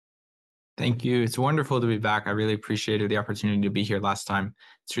Thank you. It's wonderful to be back. I really appreciated the opportunity to be here last time.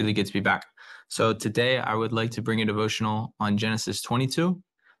 It's really good to be back. So today I would like to bring a devotional on Genesis 22.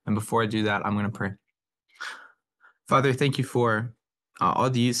 And before I do that, I'm going to pray. Father, thank you for all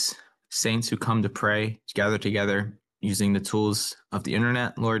these saints who come to pray, to gather together using the tools of the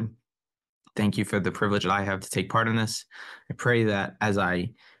internet, Lord. Thank you for the privilege that I have to take part in this. I pray that as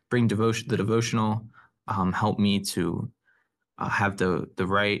I bring the devotional, help me to have the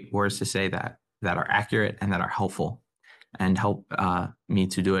right words to say that are accurate and that are helpful, and help me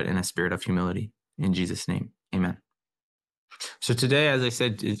to do it in a spirit of humility. In Jesus' name, amen. So today, as I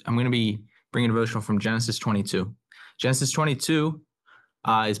said, I'm going to be bringing a devotional from Genesis 22. Genesis 22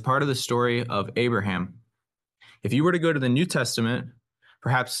 is part of the story of Abraham. If you were to go to the New Testament,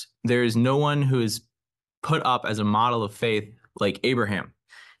 perhaps there is no one who is put up as a model of faith like Abraham.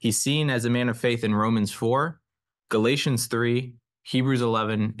 He's seen as a man of faith in Romans 4, Galatians 3, Hebrews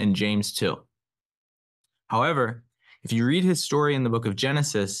 11, and James 2. However, if you read his story in the book of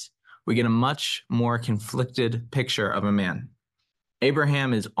Genesis, we get a much more conflicted picture of a man.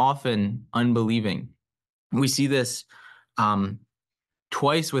 Abraham is often unbelieving. We see this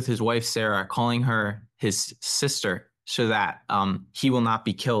twice with his wife Sarah, calling her his sister so that he will not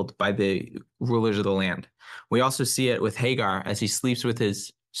be killed by the rulers of the land. We also see it with Hagar as he sleeps with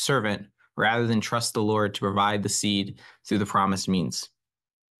his servant rather than trust the Lord to provide the seed through the promised means.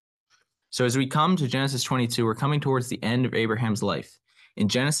 So as we come to Genesis 22, we're coming towards the end of Abraham's life. In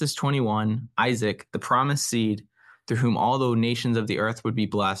Genesis 21, Isaac, the promised seed, through whom all the nations of the earth would be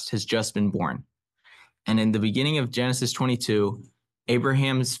blessed, has just been born. And in the beginning of Genesis 22,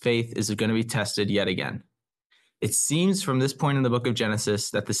 Abraham's faith is going to be tested yet again. It seems from this point in the book of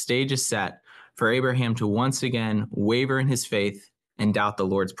Genesis that the stage is set for Abraham to once again waver in his faith and doubt the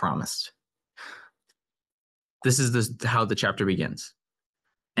Lord's promise. This is how the chapter begins.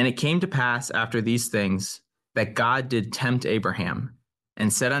 And it came to pass after these things that God did tempt Abraham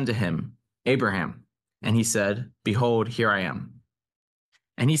and said unto him, Abraham. And he said, Behold, here I am.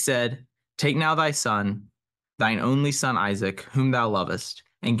 And he said, Take now thy son, thine only son Isaac, whom thou lovest,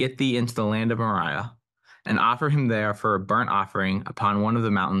 and get thee into the land of Moriah, and offer him there for a burnt offering upon one of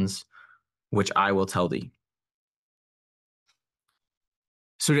the mountains, which I will tell thee.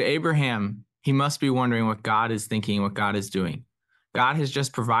 So to Abraham, he must be wondering what God is thinking, what God is doing. God has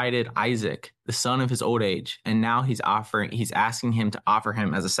just provided Isaac, the son of his old age, and now he's asking him to offer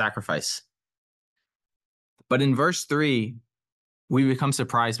him as a sacrifice. But in verse 3, we become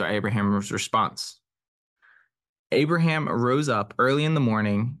surprised by Abraham's response. Abraham arose up early in the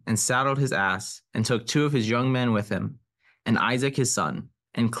morning and saddled his ass and took 2 of his young men with him, and Isaac his son,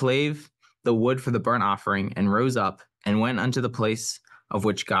 and clave the wood for the burnt offering, and rose up and went unto the place of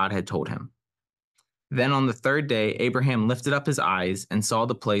which God had told him. Then on the 3rd day, Abraham lifted up his eyes and saw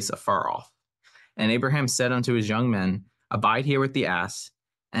the place afar off. And Abraham said unto his young men, Abide here with the ass,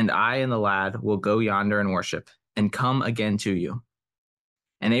 and I and the lad will go yonder and worship, and come again to you.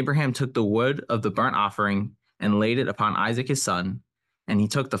 And Abraham took the wood of the burnt offering and laid it upon Isaac his son, and he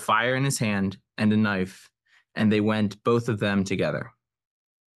took the fire in his hand and a knife, and they went both of them together.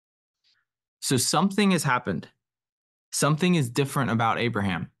 So something has happened. Something is different about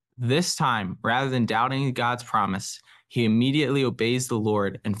Abraham. This time, rather than doubting God's promise, he immediately obeys the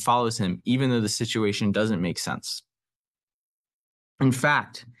Lord and follows him, even though the situation doesn't make sense. In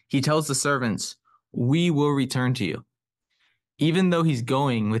fact, he tells the servants, We will return to you. Even though he's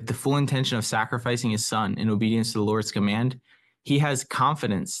going with the full intention of sacrificing his son in obedience to the Lord's command, he has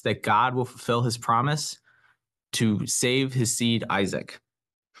confidence that God will fulfill his promise to save his seed, Isaac.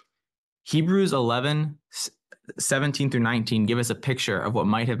 Hebrews 11, 17 through 19 give us a picture of what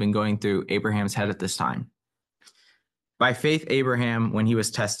might have been going through Abraham's head at this time. By faith, Abraham, when he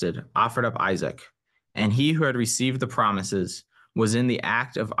was tested, offered up Isaac, and he who had received the promises was in the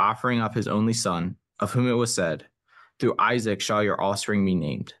act of offering up his only son, of whom it was said, Through Isaac shall your offspring be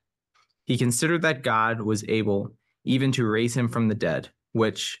named. He considered that God was able even to raise him from the dead,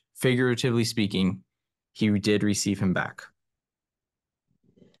 which, figuratively speaking, he did receive him back.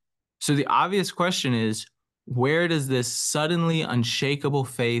 So the obvious question is, where does this suddenly unshakable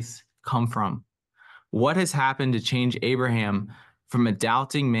faith come from? What has happened to change Abraham from a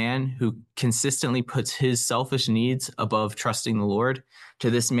doubting man who consistently puts his selfish needs above trusting the Lord to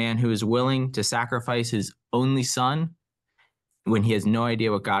this man who is willing to sacrifice his only son when he has no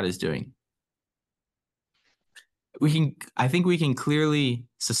idea what God is doing? I think we can clearly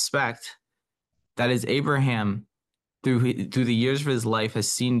suspect that as Abraham, through the years of his life, has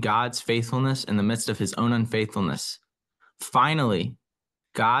seen God's faithfulness in the midst of his own unfaithfulness, finally,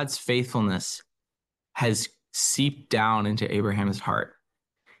 God's faithfulness has seeped down into Abraham's heart.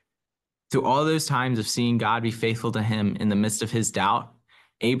 Through all those times of seeing God be faithful to him in the midst of his doubt,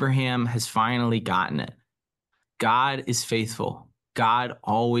 Abraham has finally gotten it. God is faithful. God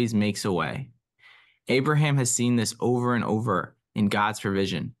always makes a way. Abraham has seen this over and over in God's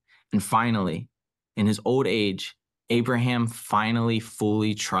provision. And finally, in his old age, Abraham finally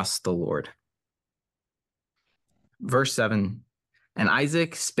fully trusts the Lord. Verse 7, and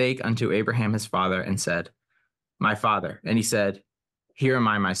Isaac spake unto Abraham his father and said, My father. And he said, Here am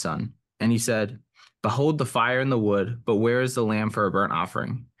I, my son. And he said, Behold the fire and the wood, but where is the lamb for a burnt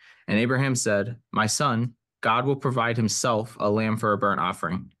offering? And Abraham said, My son, God will provide himself a lamb for a burnt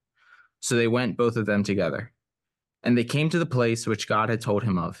offering. So they went both of them together. And they came to the place which God had told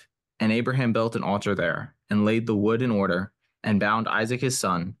him of. And Abraham built an altar there, and laid the wood in order, and bound Isaac his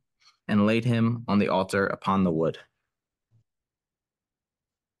son, and laid him on the altar upon the wood.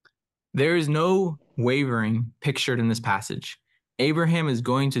 There is no wavering pictured in this passage. Abraham is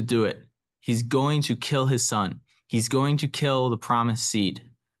going to do it. He's going to kill his son. He's going to kill the promised seed.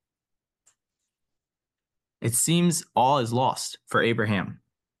 It seems all is lost for Abraham.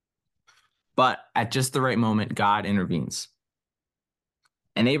 But at just the right moment, God intervenes.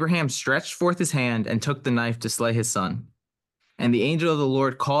 And Abraham stretched forth his hand and took the knife to slay his son. And the angel of the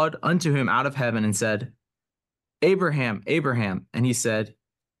Lord called unto him out of heaven and said, Abraham, Abraham. And he said,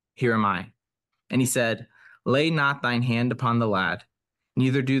 Here am I. And he said, Lay not thine hand upon the lad,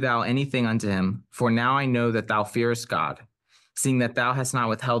 neither do thou anything unto him, for now I know that thou fearest God, seeing that thou hast not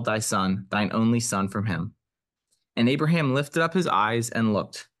withheld thy son, thine only son, from him. And Abraham lifted up his eyes and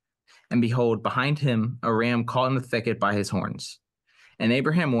looked, and behold, behind him a ram caught in the thicket by his horns. And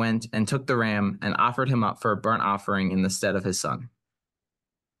Abraham went and took the ram and offered him up for a burnt offering in the stead of his son.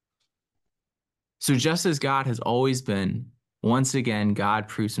 So just as God has always been, once again, God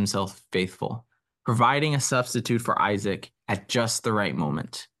proves himself faithful, providing a substitute for Isaac at just the right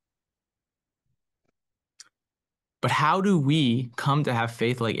moment. But how do we come to have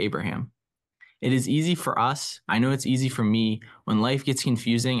faith like Abraham? It is easy for us, I know it's easy for me, when life gets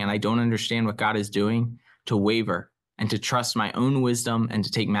confusing and I don't understand what God is doing, to waver and to trust my own wisdom and to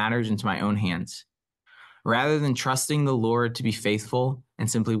take matters into my own hands. Rather than trusting the Lord to be faithful and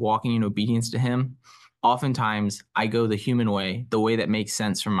simply walking in obedience to him, oftentimes I go the human way, the way that makes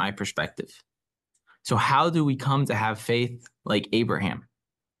sense from my perspective. So how do we come to have faith like Abraham?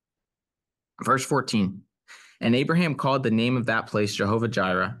 Verse 14, and Abraham called the name of that place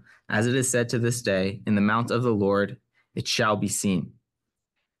Jehovah-Jireh, as it is said to this day, in the mount of the Lord it shall be seen.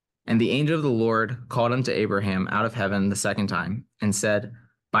 And the angel of the Lord called unto Abraham out of heaven the second time, and said,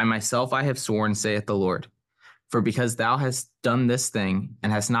 By myself I have sworn, saith the Lord, for because thou hast done this thing,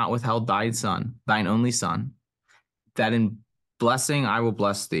 and hast not withheld thy son, thine only son, that in blessing I will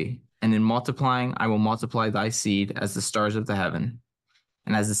bless thee, and in multiplying I will multiply thy seed as the stars of the heaven,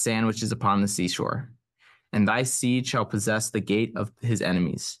 and as the sand which is upon the seashore. And thy seed shall possess the gate of his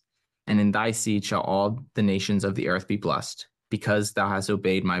enemies, and in thy seed shall all the nations of the earth be blessed, because thou hast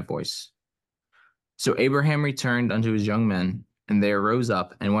obeyed my voice. So Abraham returned unto his young men, and they arose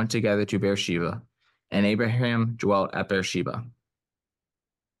up and went together to Beersheba, and Abraham dwelt at Beersheba.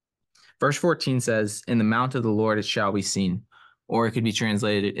 Verse 14 says, In the mount of the Lord it shall be seen, or it could be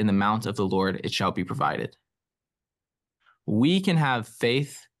translated, In the mount of the Lord it shall be provided. We can have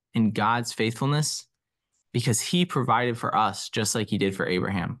faith in God's faithfulness because he provided for us just like he did for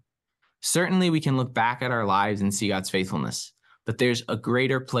Abraham. Certainly we can look back at our lives and see God's faithfulness, but there's a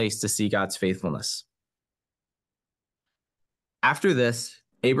greater place to see God's faithfulness. After this,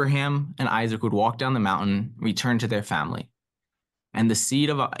 Abraham and Isaac would walk down the mountain, return to their family. And the seed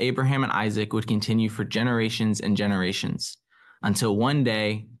of Abraham and Isaac would continue for generations and generations, until one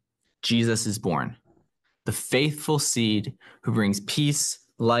day, Jesus is born, the faithful seed who brings peace,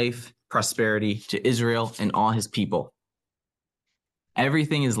 life, prosperity to Israel and all his people.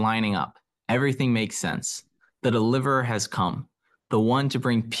 Everything is lining up. Everything makes sense. The deliverer has come, the one to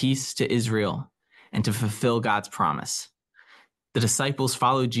bring peace to Israel and to fulfill God's promise. The disciples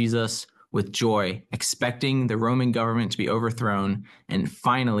followed Jesus with joy, expecting the Roman government to be overthrown and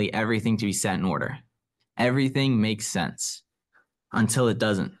finally everything to be set in order. Everything makes sense until it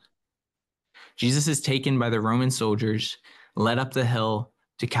doesn't. Jesus is taken by the Roman soldiers, led up the hill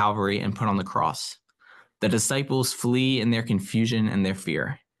to Calvary, and put on the cross. The disciples flee in their confusion and their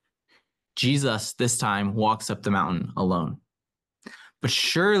fear. Jesus, this time, walks up the mountain alone. But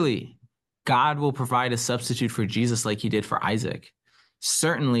surely God will provide a substitute for Jesus like he did for Isaac.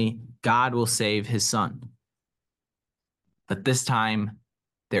 Certainly, God will save his son. But this time,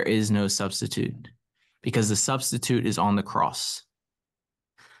 there is no substitute, because the substitute is on the cross.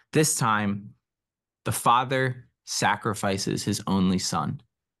 This time, the Father sacrifices his only son,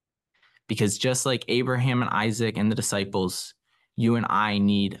 Because just like Abraham and Isaac and the disciples, you and I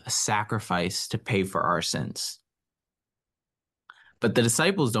need a sacrifice to pay for our sins. But the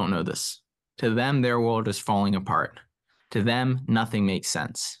disciples don't know this. To them, their world is falling apart. To them, nothing makes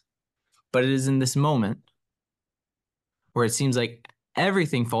sense. But it is in this moment where it seems like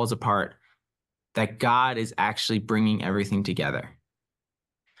everything falls apart that God is actually bringing everything together.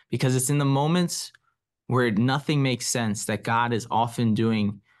 Because it's in the moments where nothing makes sense that God is often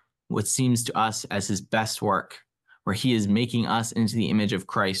doing what seems to us as his best work, where he is making us into the image of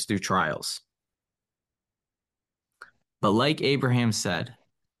Christ through trials. But like Abraham said,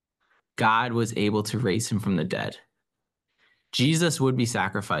 God was able to raise him from the dead. Jesus would be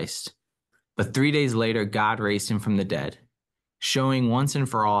sacrificed, but 3 days later, God raised him from the dead, showing once and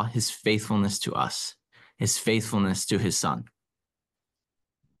for all his faithfulness to us, his faithfulness to his Son.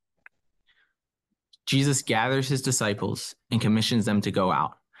 Jesus gathers his disciples and commissions them to go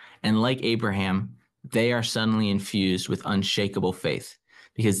out. And like Abraham, they are suddenly infused with unshakable faith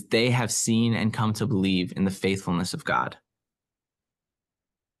because they have seen and come to believe in the faithfulness of God.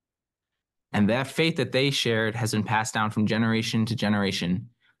 And that faith that they shared has been passed down from generation to generation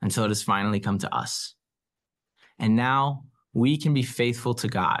until it has finally come to us. And now we can be faithful to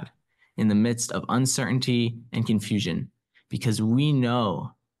God in the midst of uncertainty and confusion because we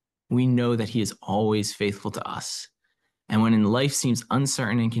know that he is always faithful to us. And when life seems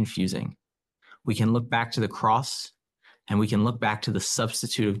uncertain and confusing, we can look back to the cross and we can look back to the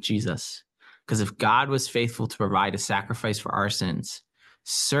substitute of Jesus. Because if God was faithful to provide a sacrifice for our sins,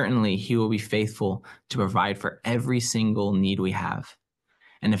 certainly he will be faithful to provide for every single need we have.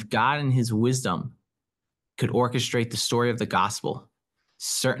 And if God in his wisdom could orchestrate the story of the gospel,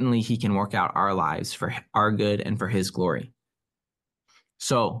 certainly he can work out our lives for our good and for his glory.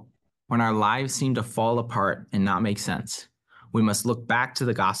 So when our lives seem to fall apart and not make sense, we must look back to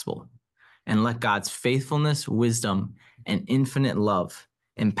the gospel and let God's faithfulness, wisdom, and infinite love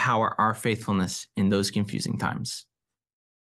empower our faithfulness in those confusing times.